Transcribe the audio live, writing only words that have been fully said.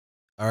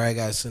All right,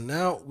 guys. So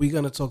now we're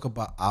going to talk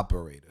about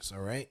operators.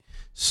 All right.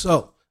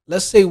 So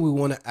let's say we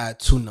want to add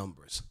two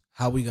numbers.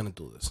 How are we going to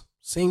do this?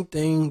 Same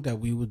thing that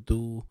we would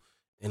do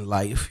in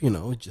life,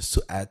 just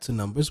to add two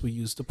numbers, we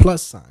use the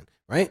plus sign,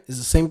 right? It's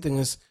the same thing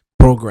as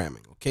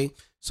programming. Okay.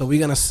 So we're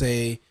going to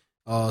say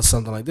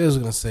something like this.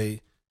 We're going to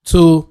say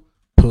 2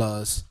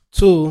 plus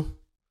 2. All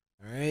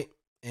right.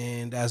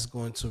 And that's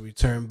going to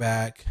return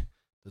back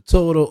the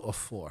total of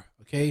 4.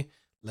 Okay.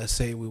 Let's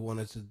say we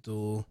wanted to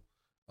do,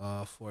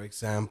 for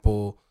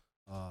example,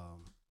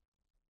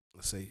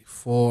 let's say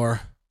 4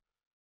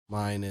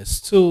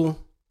 minus 2.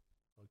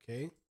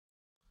 Okay.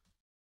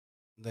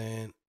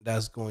 Then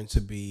that's going to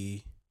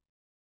be,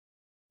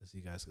 as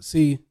you guys can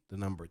see, the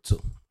number 2.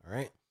 All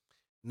right.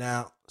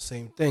 Now,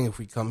 same thing. If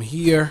we come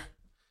here,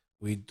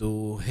 we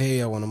do,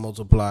 hey, I want to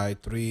multiply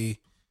 3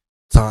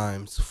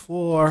 times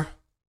 4.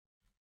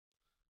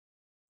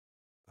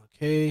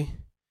 Okay.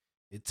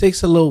 It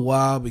takes a little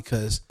while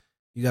because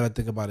you got to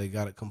think about it. You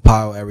got to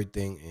compile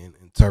everything and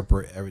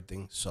interpret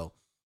everything. So,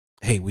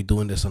 hey, we're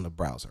doing this on the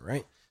browser,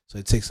 right? So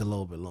it takes a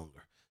little bit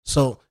longer.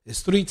 So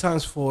it's 3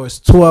 times 4 is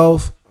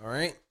 12. All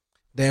right.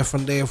 Then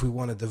from there, if we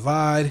want to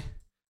divide,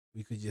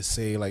 we could just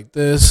say like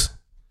this,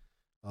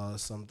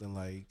 something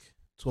like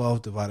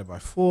 12 divided by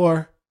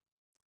 4.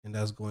 And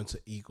that's going to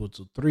equal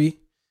to 3.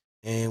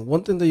 And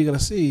one thing that you're going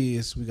to see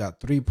is we got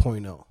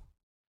 3.0,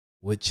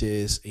 which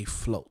is a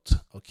float.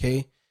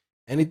 Okay.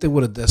 Anything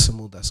with a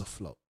decimal, that's a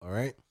float. All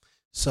right.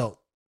 So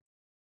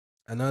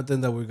another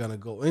thing that we're going to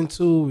go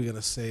into, we're going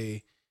to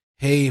say,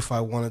 hey, if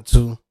I wanted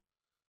to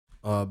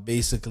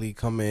basically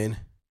come in,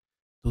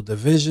 do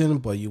division,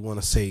 but you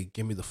want to say,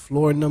 give me the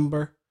floor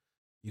number,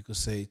 you could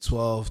say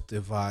 12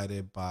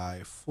 divided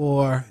by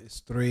 4 is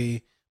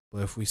 3.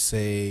 But if we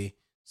say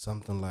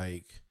something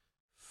like,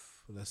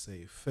 let's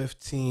say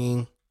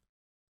 15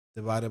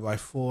 divided by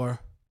 4,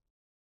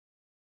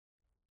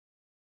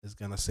 it's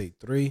going to say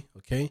 3.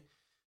 Okay.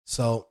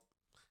 So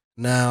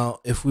now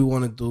if we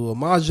want to do a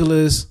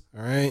modulus,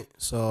 all right.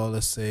 So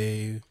let's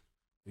say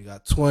we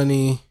got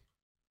 20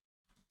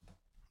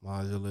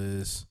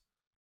 modulus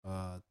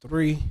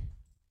 3.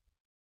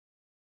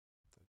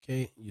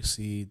 Okay. You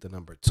see the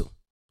number 2.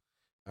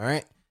 All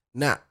right.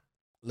 Now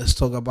let's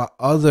talk about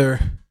other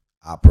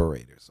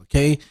operators.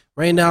 Okay.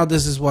 Right now,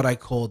 this is what I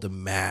call the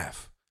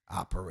math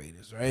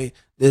operators, right?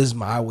 This is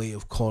my way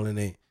of calling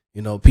it.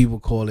 People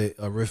call it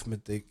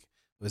arithmetic.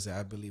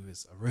 I believe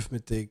it's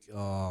arithmetic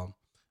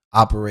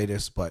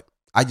operators, but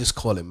I just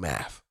call it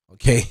math.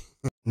 Okay.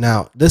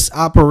 Now, this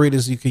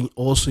operators, you can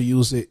also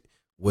use it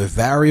with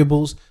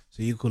variables.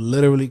 So you could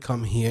literally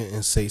come here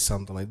and say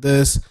something like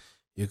this.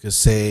 You could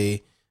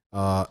say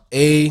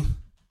A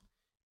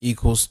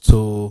equals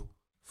to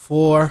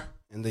 4,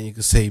 and then you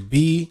could say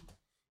B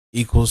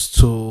equals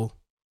to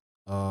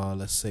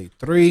let's say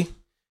 3,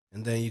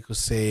 and then you could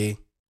say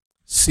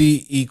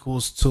C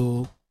equals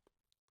to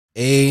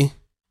A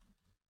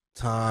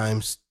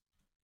times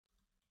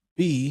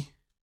B,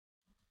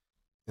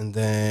 and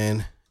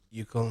then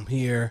you come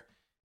here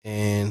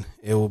and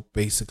it will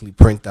basically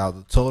print out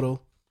the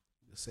total.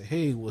 You say,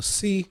 hey, it was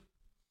C,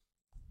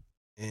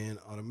 and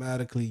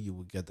automatically you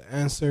will get the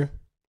answer.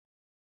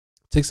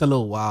 It takes a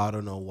little while. I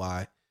don't know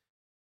why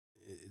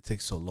it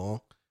takes so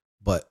long,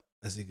 but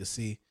as you can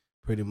see,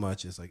 pretty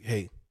much it's like,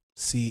 hey,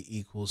 C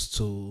equals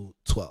to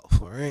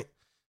 12. All right.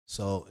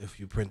 So if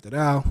you print it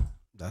out,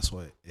 that's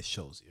what it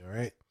shows you. All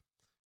right.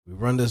 We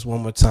run this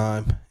one more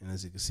time, and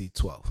as you can see,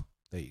 12.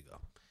 There you go.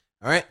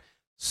 All right.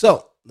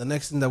 So the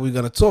next thing that we're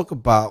going to talk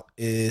about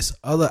is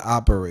other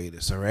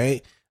operators. All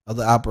right.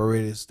 Other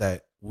operators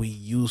that we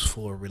use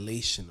for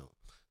relational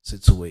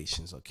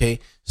situations. Okay.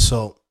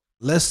 So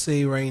let's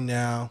say right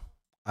now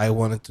I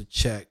wanted to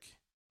check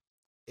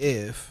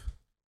if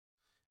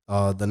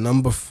the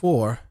number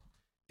 4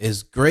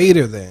 is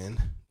greater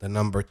than the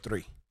number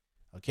 3.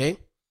 Okay.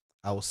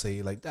 I will say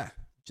it like that.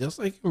 Just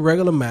like in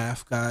regular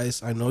math,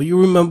 guys. I know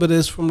you remember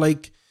this from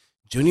like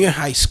junior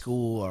high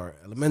school or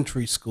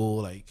elementary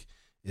school. Like,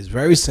 it's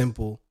very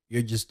simple.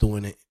 You're just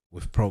doing it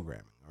with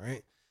programming. All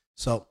right.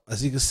 So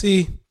as you can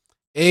see,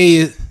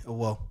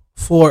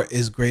 4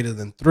 is greater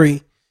than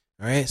 3.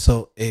 All right.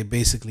 So A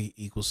basically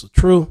equals to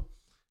true.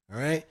 All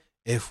right.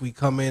 If we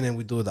come in and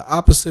we do it the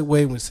opposite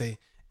way, we say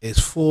is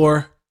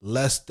 4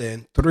 less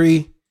than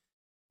 3,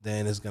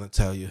 then it's going to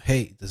tell you,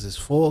 hey, this is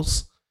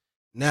false.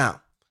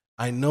 Now,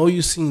 I know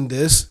you've seen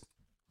this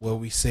where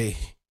we say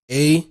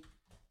A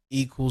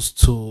equals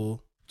to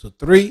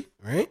 3,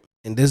 right?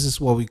 And this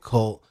is what we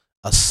call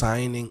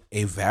assigning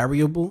a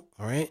variable,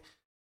 all right?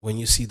 When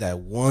you see that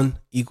 1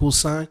 equal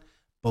sign,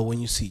 but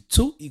when you see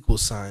 2 equal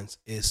signs,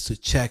 is to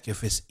check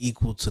if it's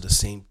equal to the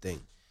same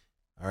thing,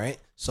 all right?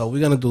 So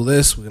we're going to do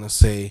this. We're going to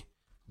say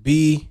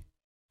B,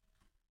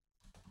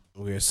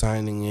 we're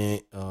assigning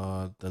it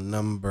the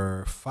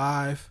number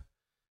 5,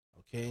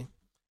 okay?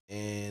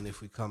 And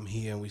if we come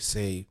here and we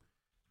say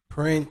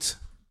print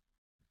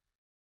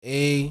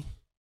A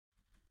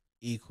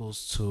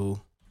equals to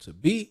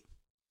B,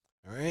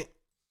 all right?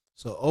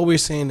 So all we're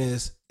saying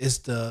is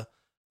the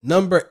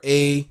number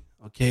A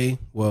okay,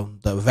 well,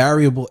 the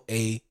variable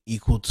A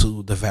equal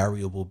to the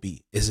variable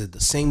B. Is it the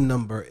same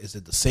number? Is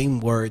it the same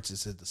words?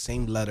 Is it the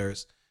same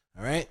letters?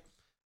 All right,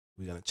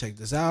 we're going to check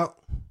this out.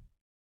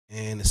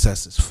 And it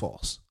says it's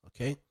false.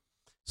 Okay,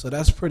 so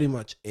that's pretty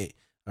much it.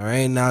 All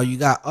right, now you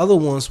got other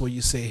ones where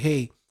you say,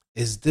 hey,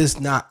 is this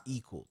not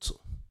equal to?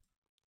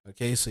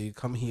 Okay, so you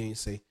come here and you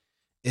say,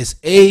 is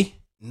A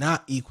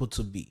not equal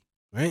to B?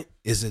 Right?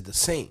 Is it the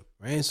same?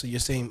 Right? So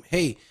you're saying,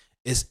 hey,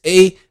 is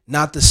A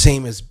not the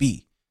same as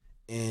B?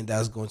 And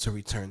that's going to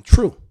return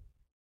true.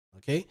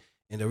 Okay,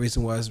 and the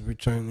reason why it's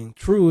returning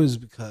true is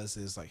because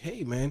it's like,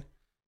 hey, man,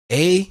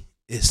 A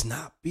is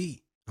not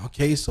B.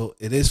 Okay, so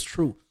it is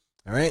true.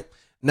 All right.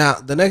 Now,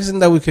 the next thing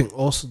that we can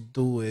also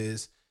do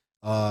is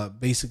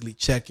basically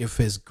check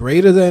if it's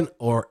greater than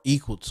or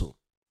equal to.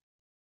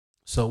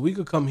 So we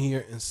could come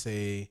here and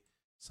say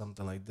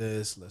something like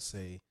this. Let's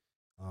say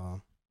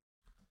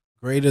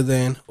greater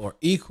than or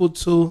equal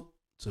to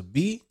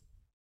B.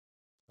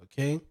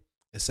 Okay.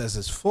 It says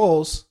it's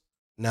false.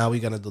 Now we're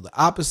going to do the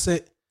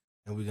opposite.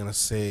 And we're going to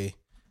say,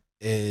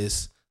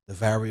 is the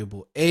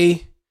variable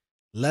A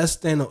less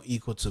than or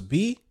equal to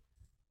B?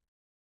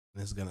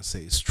 And it's going to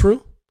say it's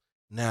true.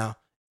 Now,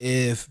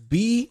 if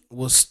B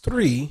was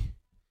 3,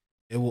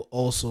 it will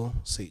also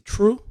say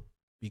true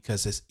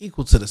because it's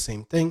equal to the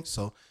same thing.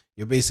 So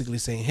you're basically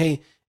saying,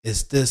 hey,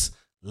 is this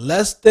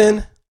less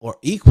than or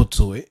equal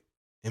to it?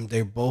 And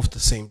they're both the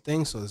same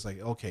thing. So it's like,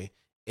 okay,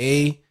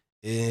 A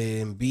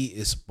and B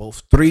is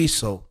both 3.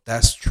 So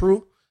that's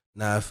true.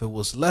 Now, if it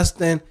was less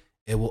than,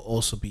 it will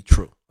also be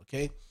true.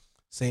 Okay.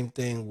 Same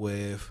thing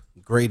with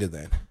greater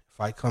than.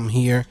 If I come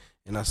here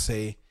and I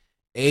say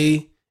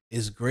A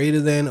is greater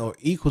than or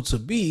equal to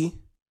B,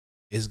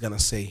 is going to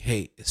say,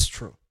 hey, it's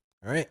true.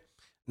 All right.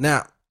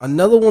 Now,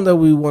 another one that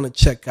we want to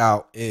check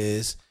out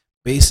is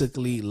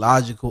basically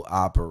logical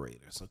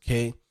operators.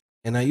 Okay.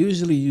 And I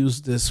usually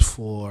use this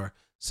for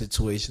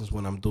situations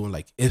when I'm doing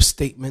like if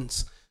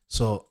statements.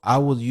 So I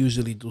would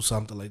usually do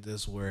something like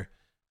this where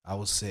I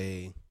would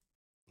say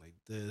like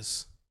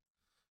this.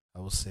 I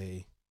would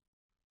say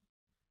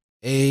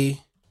A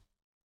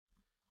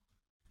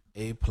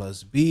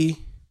plus B.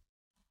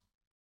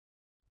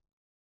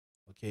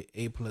 Okay,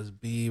 A plus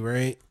B,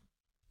 right?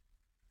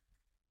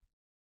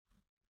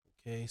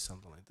 Okay,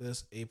 something like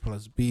this. A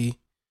plus B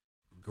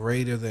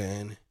greater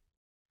than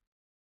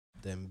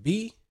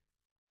B.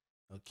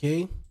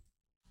 Okay.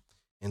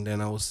 And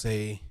then I will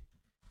say,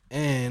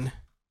 and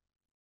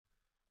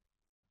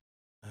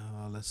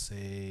let's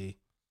say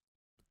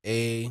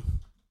A, I'm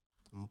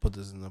going to put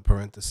this in the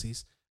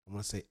parentheses. I'm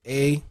going to say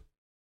A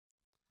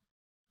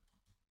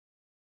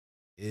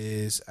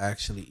is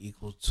actually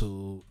equal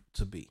to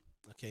B.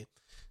 Okay.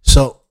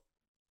 So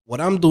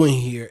what I'm doing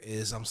here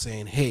is I'm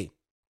saying, hey,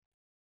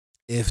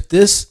 if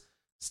this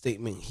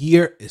statement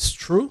here is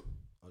true,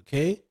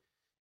 okay,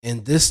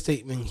 and this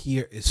statement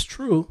here is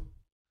true,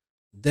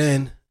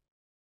 then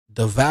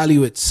the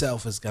value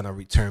itself is going to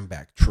return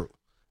back true.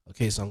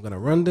 Okay, so I'm going to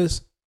run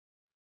this.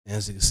 And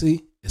as you can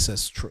see, it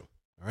says true.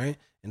 All right.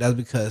 And that's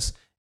because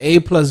A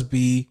plus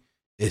B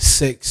is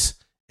 6.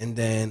 And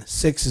then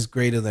 6 is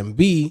greater than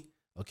B.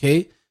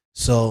 Okay.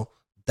 So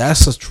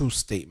that's a true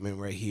statement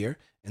right here.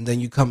 And then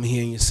you come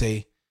here and you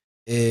say,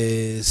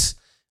 is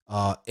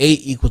A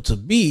equal to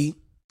B?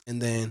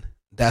 And then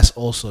that's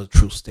also a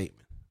true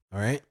statement. All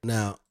right.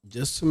 Now,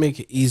 just to make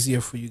it easier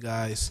for you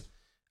guys,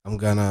 I'm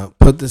going to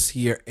put this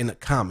here in a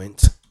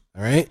comment.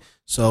 All right.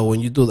 So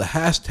when you do the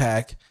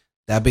hashtag,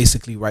 that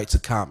basically writes a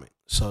comment.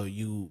 So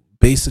you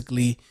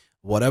basically,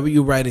 whatever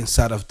you write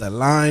inside of the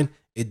line,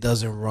 it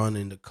doesn't run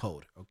in the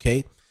code.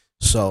 Okay.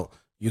 So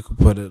you could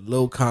put a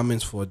little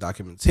comments for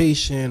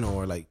documentation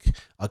or like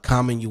a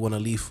comment you want to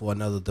leave for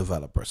another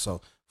developer.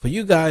 So for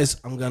you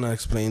guys, I'm going to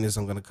explain this.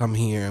 I'm going to come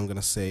here. I'm going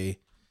to say,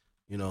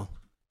 you know,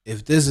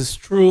 if this is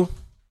true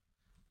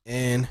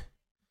and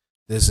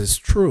this is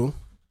true,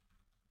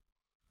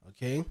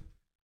 okay,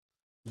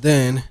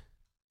 then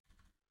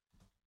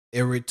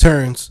it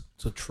returns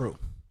to true.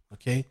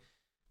 Okay.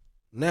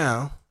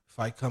 Now, if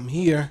I come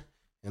here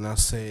and I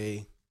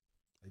say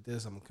like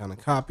this, I'm going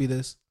to copy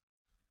this.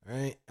 All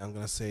right. I'm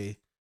going to say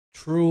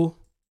true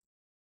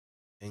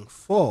and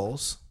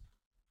false.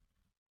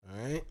 All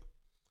right.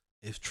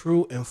 If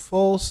true and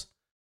false,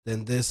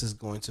 then this is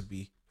going to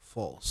be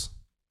false.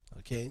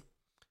 Okay.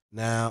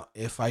 Now,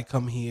 if I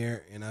come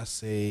here and I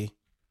say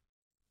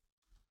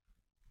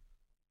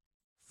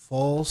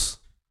false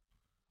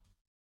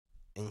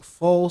and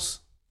false,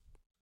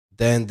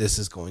 then this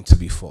is going to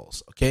be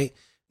false. Okay.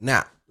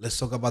 Now, let's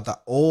talk about the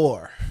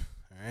or.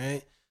 All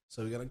right.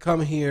 So we're going to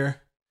come here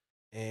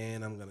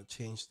and I'm going to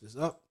change this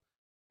up.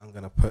 I'm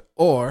going to put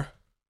or.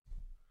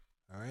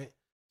 All right.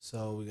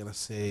 So we're going to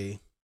say,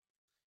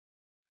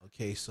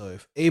 okay, so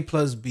if A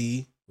plus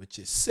B, which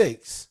is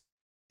 6,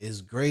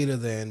 is greater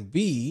than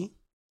B,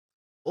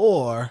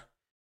 or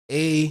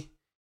A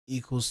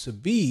equals to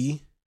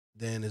B,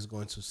 then it's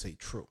going to say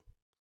true.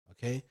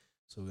 Okay.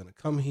 So we're going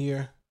to come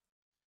here.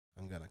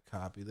 I'm going to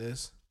copy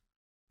this.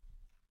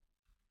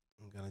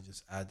 I'm going to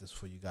just add this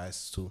for you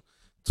guys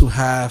to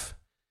have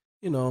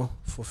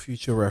for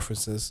future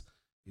references,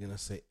 you're going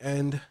to say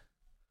and.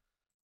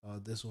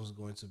 This one's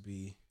going to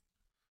be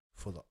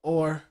for the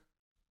or.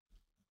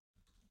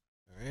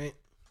 All right.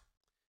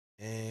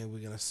 And we're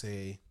going to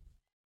say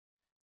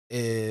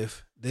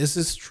if this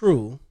is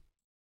true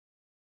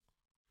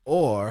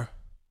or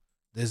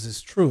this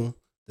is true,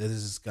 then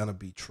this is going to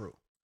be true.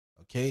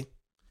 Okay.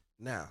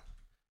 Now,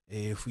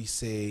 if we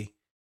say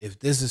if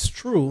this is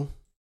true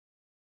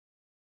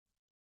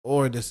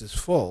or this is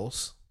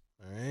false,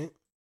 all right,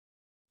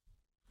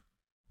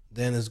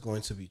 then it's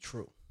going to be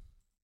true.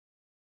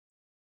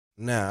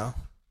 Now,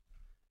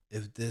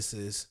 if this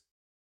is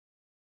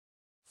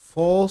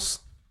false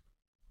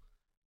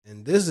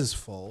and this is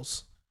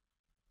false,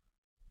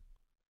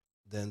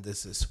 then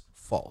this is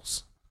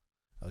false.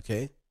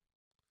 Okay.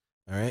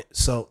 All right.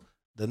 So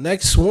the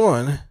next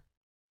one,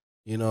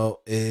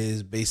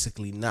 is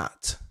basically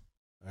not.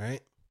 All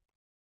right.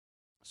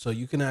 So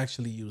you can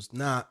actually use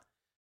not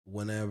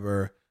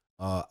whenever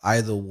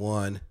either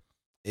one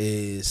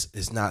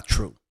is not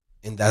true,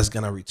 and that's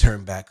gonna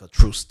return back a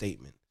true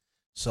statement.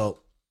 So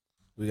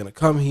we're gonna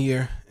come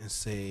here and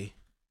say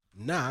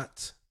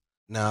not.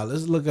 Now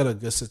let's look at a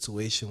good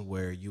situation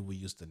where you will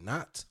use the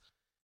not.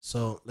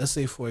 So let's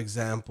say, for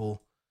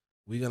example,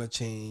 we're gonna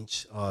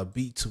change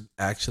b to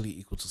actually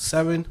equal to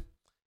 7,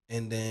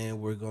 and then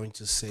we're going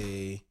to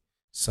say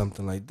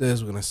something like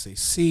this. We're gonna say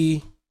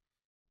c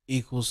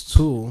equals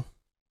to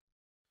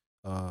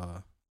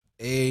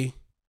a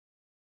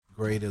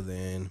greater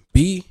than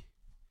b.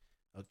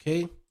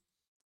 Okay,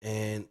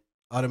 and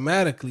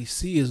automatically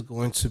c is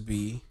going to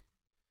be,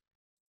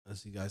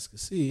 as you guys can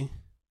see,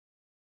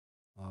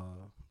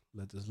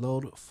 let this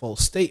load,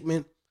 false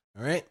statement.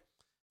 All right,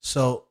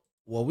 so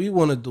what we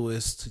want to do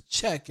is to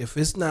check if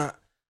it's not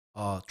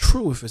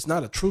true. If it's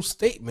not a true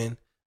statement,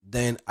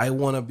 then I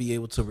want to be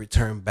able to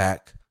return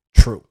back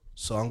true.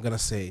 So I'm gonna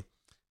say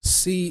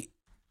c.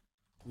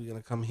 We're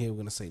gonna come here, we're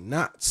gonna say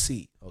not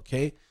c.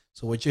 Okay,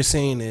 so what you're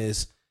saying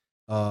is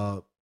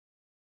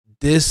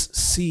this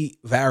c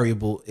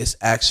variable is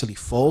actually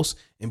false,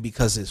 and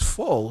because it's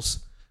false,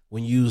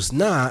 when you use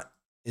not,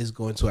 is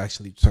going to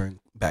actually turn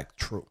back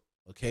true.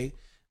 Okay,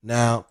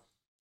 now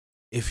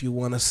if you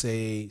want to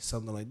say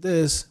something like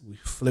this, we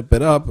flip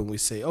it up and we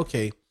say,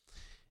 okay,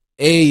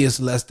 a is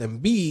less than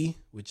b,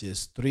 which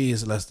is 3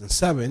 is less than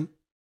 7.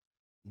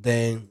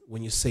 Then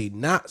when you say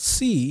not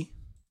c,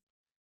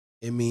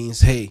 it means,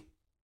 hey,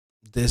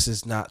 this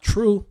is not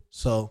true.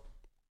 So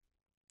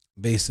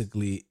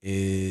basically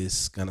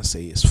is gonna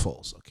say it's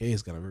false. Okay,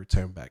 it's gonna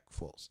return back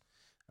false.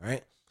 All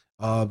right.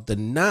 The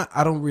not,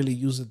 I don't really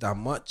use it that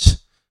much.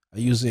 I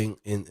use it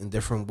in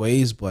different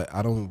ways, but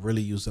I don't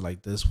really use it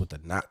like this with the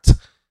not.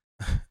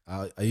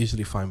 I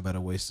usually find better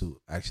ways to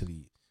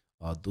actually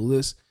do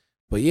this.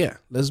 But yeah,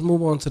 let's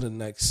move on to the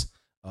next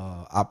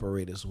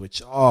operators,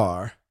 which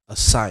are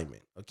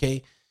assignment.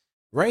 Okay,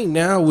 right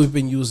now we've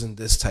been using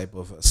this type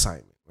of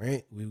assignment,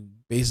 right? We're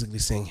basically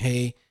saying,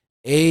 hey,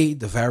 a,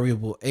 the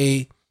variable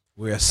a,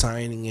 we're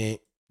assigning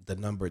it the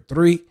number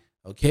 3.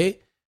 Okay,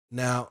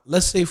 now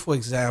let's say, for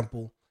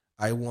example,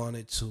 I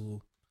wanted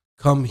to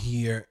come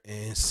here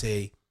and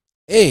say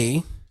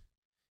a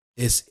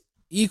is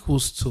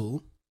equals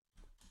to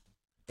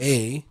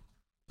a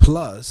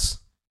plus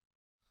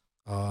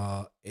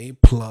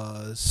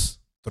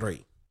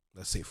 3.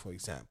 Let's say, for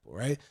example,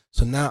 right?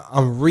 So now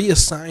I'm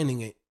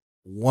reassigning it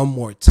one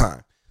more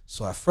time.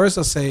 So at first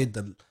I say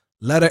the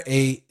letter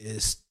a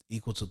is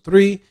equal to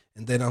 3,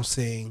 and then I'm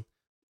saying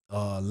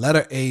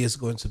letter a is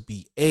going to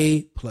be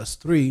a plus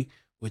 3,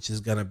 which is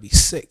going to be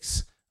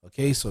 6.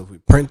 Okay, so if we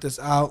print this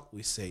out,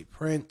 we say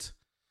print.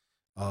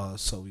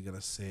 So we're going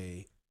to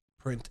say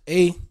print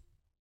a,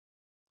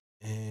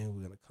 and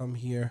we're going to come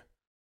here.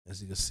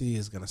 As you can see,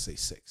 it's going to say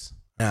 6.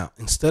 Now,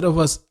 instead of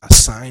us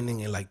assigning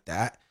it like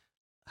that,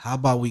 how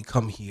about we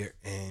come here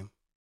and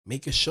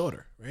make it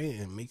shorter, right?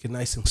 And make it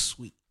nice and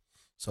sweet.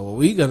 So what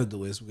we're going to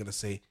do is we're going to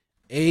say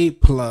a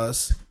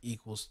plus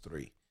equals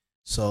 3.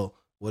 So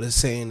what it's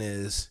saying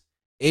is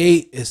a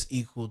is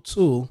equal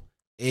to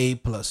a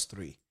plus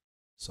 3.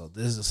 So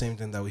this is the same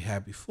thing that we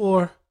had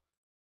before.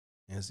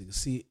 And as you can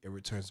see, it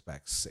returns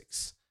back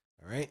 6.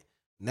 All right.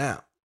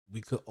 Now,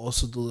 we could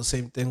also do the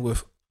same thing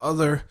with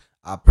other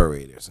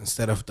operators.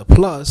 Instead of the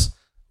plus,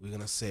 we're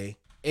going to say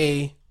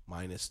a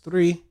minus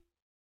 3.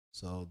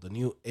 So the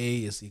new a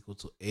is equal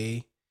to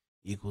a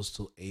equals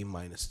to a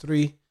minus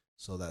 3.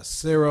 So that's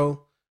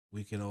 0.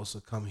 We can also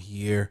come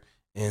here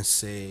and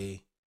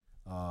say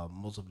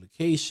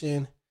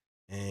multiplication,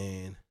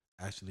 and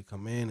actually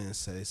come in and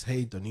says,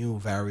 hey, the new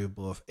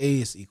variable of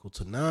a is equal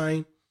to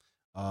 9.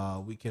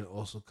 We can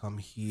also come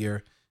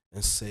here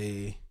and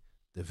say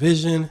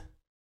division.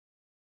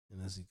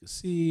 And as you can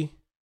see,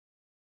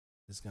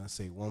 it's going to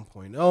say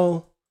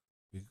 1.0.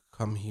 We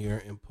come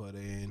here and put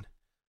in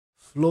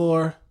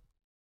floor.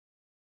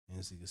 And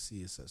as you can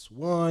see, it says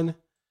 1.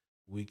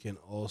 We can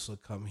also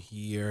come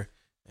here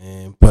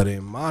and put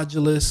in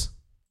modulus.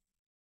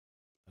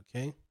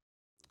 Okay.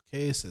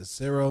 Okay, it says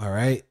 0. All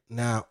right.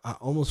 Now, I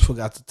almost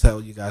forgot to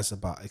tell you guys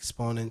about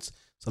exponents.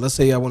 So let's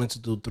say I wanted to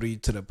do 3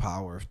 to the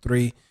power of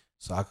 3.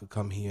 So I could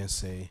come here and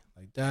say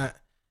like that,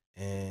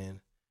 and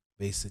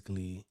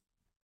basically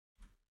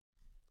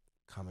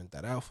comment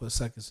that out for a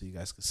second so you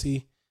guys can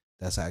see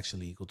that's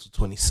actually equal to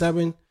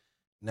 27.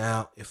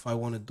 Now, if I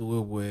want to do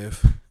it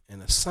with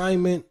an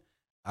assignment,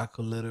 I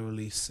could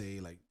literally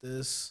say like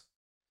this.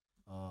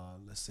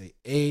 Let's say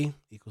A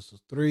equals to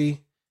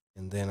 3,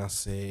 and then I'm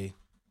saying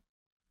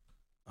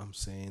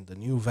the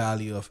new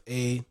value of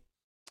A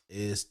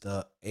is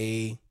the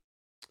A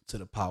to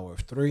the power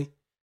of 3,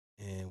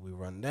 and we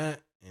run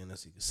that, and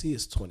as you can see,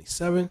 it's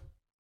 27.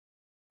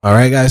 All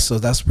right, guys, so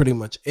that's pretty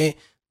much it.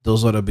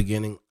 Those are the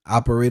beginning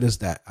operators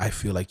that I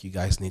feel like you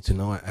guys need to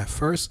know at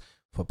first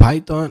for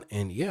Python.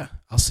 And yeah,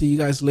 I'll see you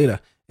guys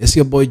later. It's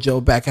your boy Joe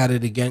back at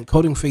it again.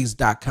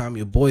 CodingPhase.com.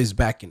 Your boy's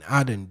back and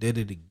I done did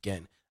it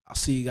again. I'll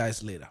see you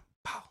guys later.